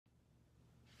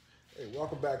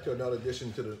welcome back to another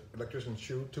edition to the Electrician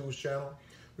Tools channel.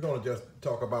 We're going to just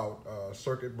talk about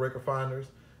circuit breaker finders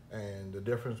and the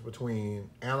difference between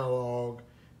analog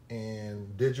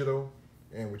and digital.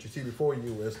 And what you see before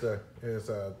you is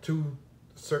two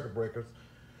circuit breakers,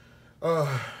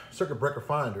 circuit breaker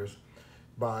finders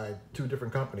by two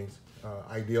different companies,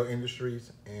 Ideal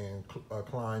Industries and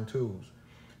Klein Tools.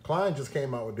 Klein just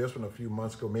came out with this one a few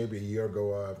months ago, maybe a year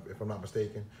ago, if I'm not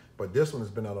mistaken. But this one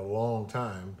has been out a long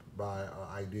time by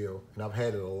Ideal, and I've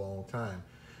had it a long time.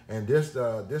 And this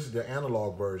is the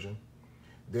analog version.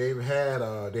 They have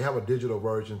a digital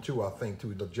version too, I think,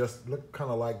 too. They just look kind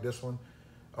of like this one,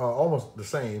 almost the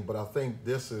same. But I think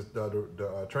this is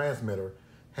the transmitter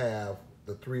have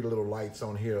the three little lights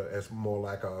on here as more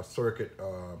like a circuit,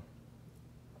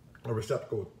 a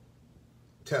receptacle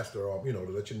tester, or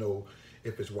to let you know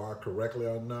if it's wired correctly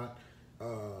or not.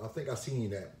 I think I've seen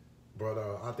that, but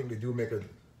I think they do make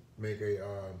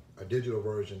a digital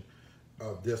version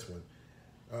of this one.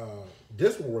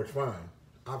 This one works fine.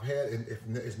 I've had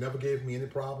it's never gave me any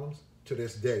problems to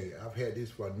this day. I've had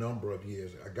this for a number of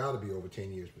years. I got to be over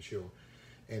 10 years for sure,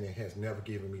 and it has never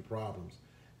given me problems.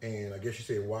 And I guess you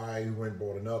say, why you went and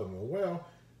bought another one? Well,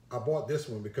 I bought this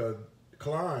one because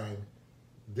Klein,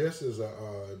 this is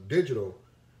a digital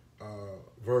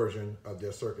version of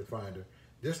their circuit finder.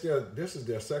 This is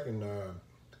their second,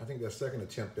 I think their second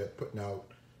attempt at putting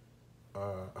out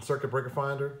a circuit breaker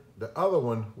finder. The other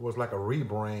one was like a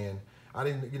rebrand. I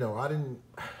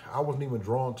wasn't even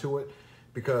drawn to it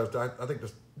because I think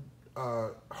this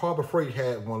Harbor Freight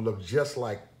had one look just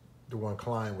like the one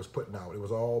Klein was putting out. It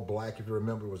was all black, if you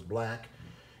remember. It was black,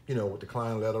 with the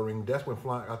Klein lettering. That's when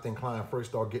I think Klein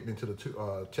first started getting into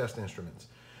the test instruments.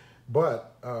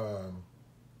 But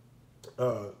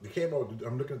they came out.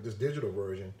 I'm looking at this digital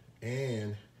version,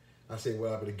 and I say,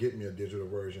 well, I better get me a digital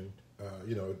version,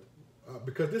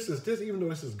 because this even though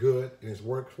this is good and it's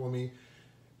worked for me,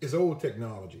 it's old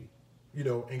technology,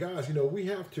 And guys, we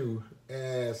have to,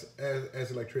 as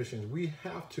electricians, we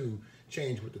have to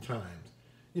change with the times.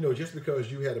 Just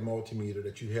because you had a multimeter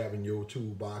that you have in your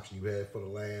toolbox you had for the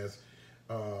last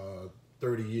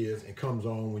 30 years and comes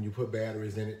on when you put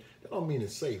batteries in it, that don't mean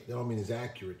it's safe. That don't mean it's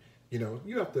accurate.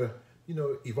 You have to,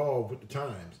 evolve with the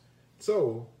times.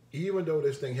 So even though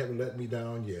this thing haven't let me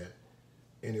down yet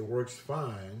and it works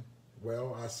fine,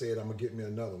 well, I said I'm gonna get me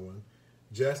another one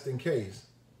just in case.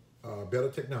 Better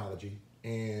technology,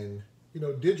 and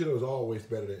digital is always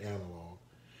better than analog.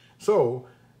 So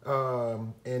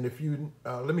and if you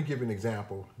let me give you an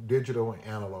example, digital and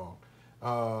analog.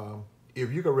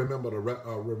 If you can remember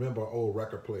remember old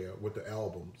record player with the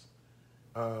albums,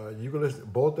 you can listen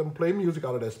both of them play music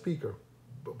out of that speaker,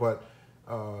 but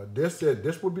this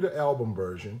would be the album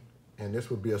version and this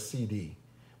would be a CD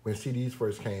when CDs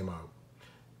first came out.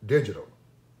 Digital,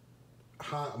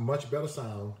 much better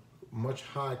sound, much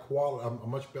high quality, a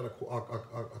much better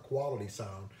quality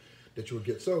sound that you would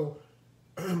get. So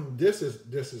this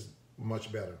is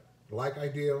much better, like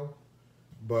Ideal,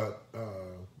 but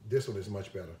this one is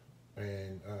much better.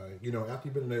 And after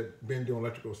you've been doing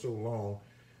electrical so long,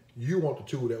 you want the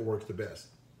tool that works the best.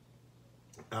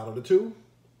 Out of the two,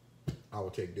 I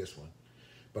would take this one,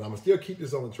 but I'm gonna still keep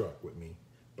this on the truck with me.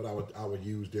 But I would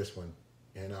use this one,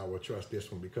 and I would trust this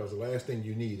one, because the last thing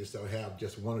you need is to have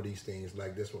just one of these things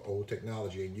like this with old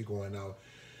technology, and you going out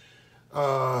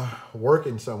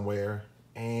working somewhere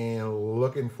and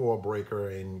looking for a breaker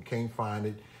and can't find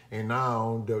it. And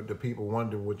now the people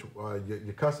wonder which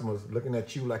your customers looking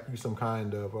at you like you some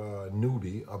kind of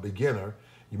newbie, a beginner.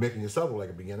 You're making yourself look like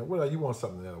a beginner. Well, you want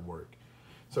something that'll work.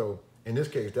 So in this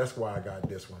case, that's why I got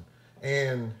this one.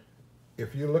 And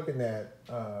if you're looking at,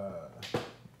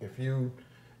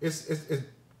 it's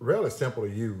really simple to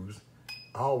use.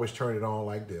 I always turn it on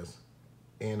like this,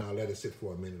 and I let it sit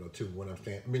for a minute or two when I'm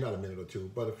standing. I mean, not a minute or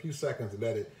two, but a few seconds to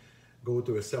let it go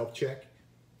through a self-check.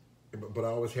 But I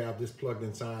always have this plugged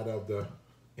inside of the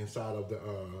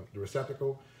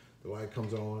receptacle. The light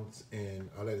comes on, and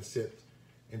I let it sit,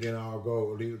 and then I'll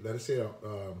go let it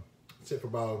sit for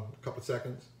about a couple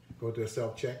seconds. Go through a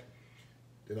self-check.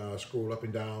 Then I'll scroll up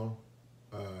and down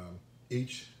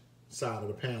each side of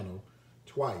the panel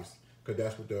twice, because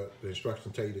that's what the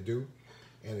instructions tell you to do,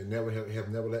 and it have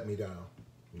never let me down.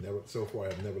 So far,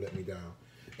 have never let me down.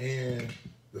 And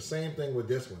the same thing with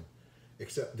this one.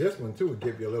 Except this one too would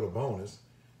give you a little bonus,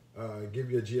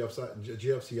 give you a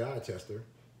GFCI tester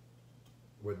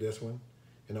with this one,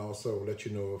 and also let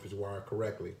you know if it's wired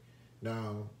correctly.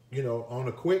 Now, on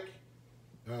a quick,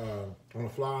 on the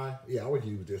fly, yeah, I would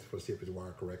use this to see if it's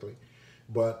wired correctly.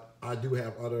 But I do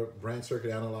have other branch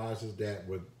circuit analyzers that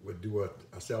would do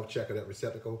a self-check of that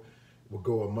receptacle.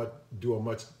 do a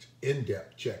much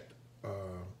in-depth check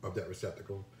of that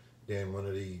receptacle than one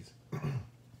of these.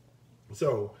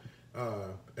 So,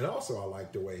 and also I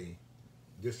like the way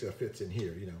this fits in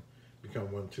here. You know,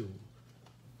 become 1, 2.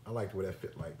 I like the way that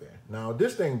fit like that. Now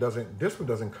this one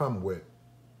doesn't come with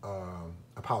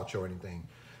a pouch or anything.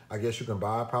 I guess you can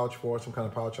buy a pouch for it, some kind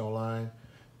of pouch online,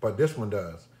 but this one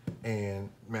does. And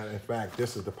matter of fact,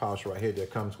 this is the pouch right here that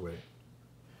comes with it.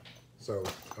 So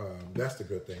that's the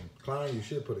good thing. Klein, you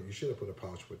should have put a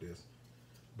pouch with this.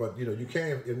 But you know, you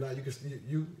can, if not, you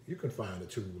can find a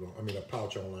tool, a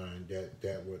pouch online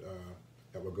that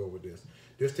would go with this.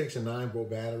 This takes a 9-volt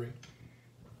battery.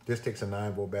 This takes a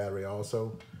 9-volt battery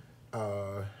also.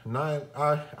 I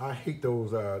hate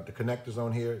those the connectors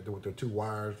on here with the 2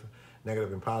 wires,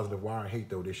 negative and positive wire. I hate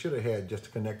those. They should have had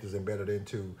just the connectors embedded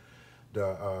into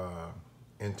the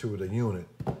unit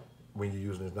when you're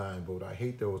using this 9-volt. I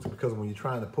hate those because when you're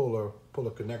trying to pull a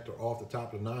connector off the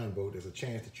top of the 9-volt, there's a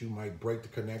chance that you might break the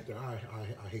connector. I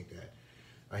hate that.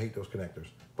 I hate those connectors.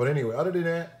 But anyway, other than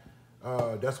that,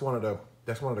 that's one of the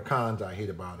cons I hate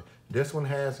about it. This one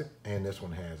has it and this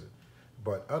one has it.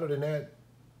 But other than that,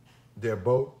 they're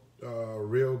both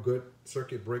real good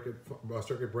circuit breaker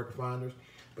finders.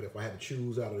 But if I had to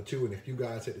choose out of the two, and if you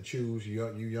guys had to choose, you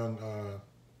young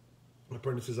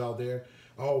apprentices out there,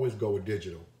 I always go with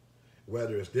digital,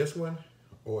 whether it's this one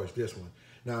or it's this one.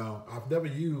 Now, I've never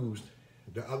used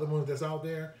the other ones that's out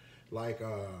there. Like,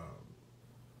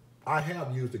 I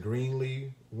have used the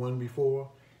Greenlee one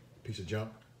before, piece of junk.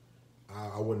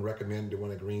 I wouldn't recommend the one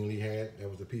that Greenlee had. That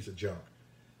was a piece of junk.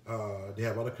 They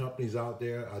have other companies out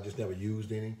there. I just never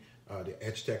used any. The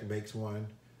EdgeTech makes one.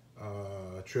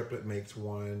 Triplet makes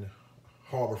one.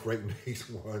 Harbor Freight makes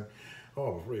one.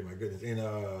 Harbor Freight, my goodness. And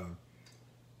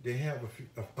they have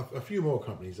a few more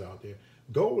companies out there.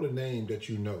 Go with a name that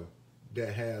you know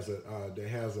that has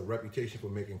a reputation for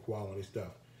making quality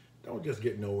stuff. Don't just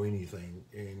get anything,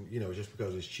 and you know, just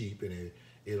because it's cheap and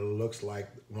it looks like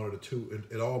one of the two.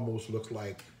 It almost looks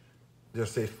like,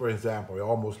 just say for example, it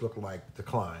almost looks like the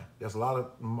Klein. There's a lot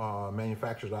of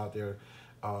manufacturers out there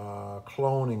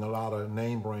cloning a lot of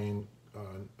name brand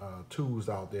tools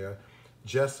out there,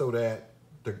 just so that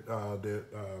the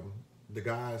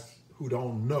guys who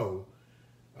don't know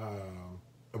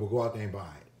will go out there and buy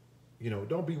it. You know,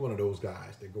 don't be one of those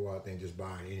guys that go out there and just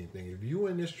buy anything. If you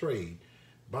in this trade,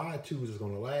 buy tools that's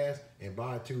going to last, and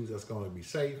buy tools that's going to be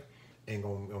safe and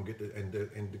going to get and they're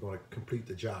going to complete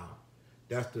the job.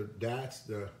 That's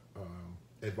the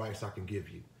advice I can give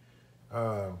you.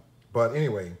 But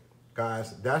anyway,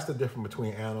 guys, that's the difference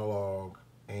between analog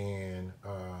and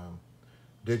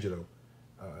digital.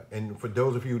 And for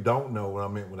those of you who don't know what I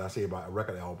meant when I say about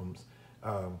record albums,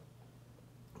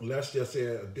 let's just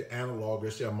say the analog,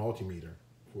 let's say a multimeter,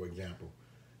 for example.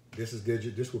 This is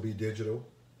digital. This will be digital,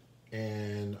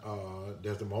 and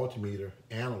there's the multimeter.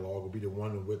 Analog will be the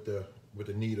one with the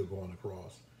needle going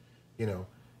across. You know,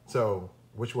 so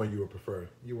which one you would prefer?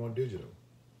 You want digital.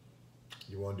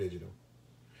 You want digital.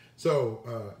 So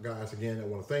guys, again, I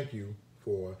want to thank you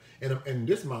for and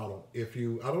this model. If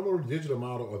you, I don't know the digital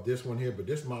model of this one here, but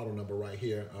this model number right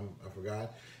here, I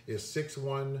forgot, is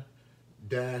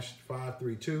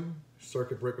 61-532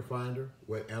 circuit breaker finder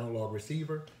with analog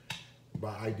receiver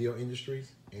by Ideal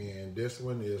Industries, and this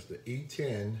one is the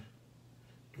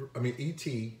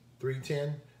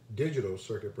ET310 digital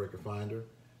circuit breaker finder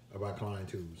by Klein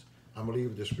Tools. I'm gonna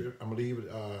leave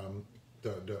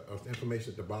the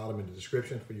information at the bottom in the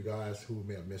description for you guys who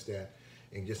may have missed that,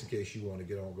 and just in case you want to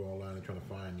go online and try to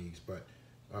find these. But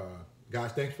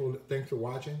guys, thanks for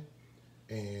watching,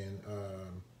 and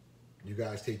you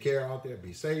guys take care out there,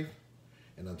 be safe,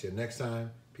 and until next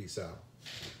time, peace out.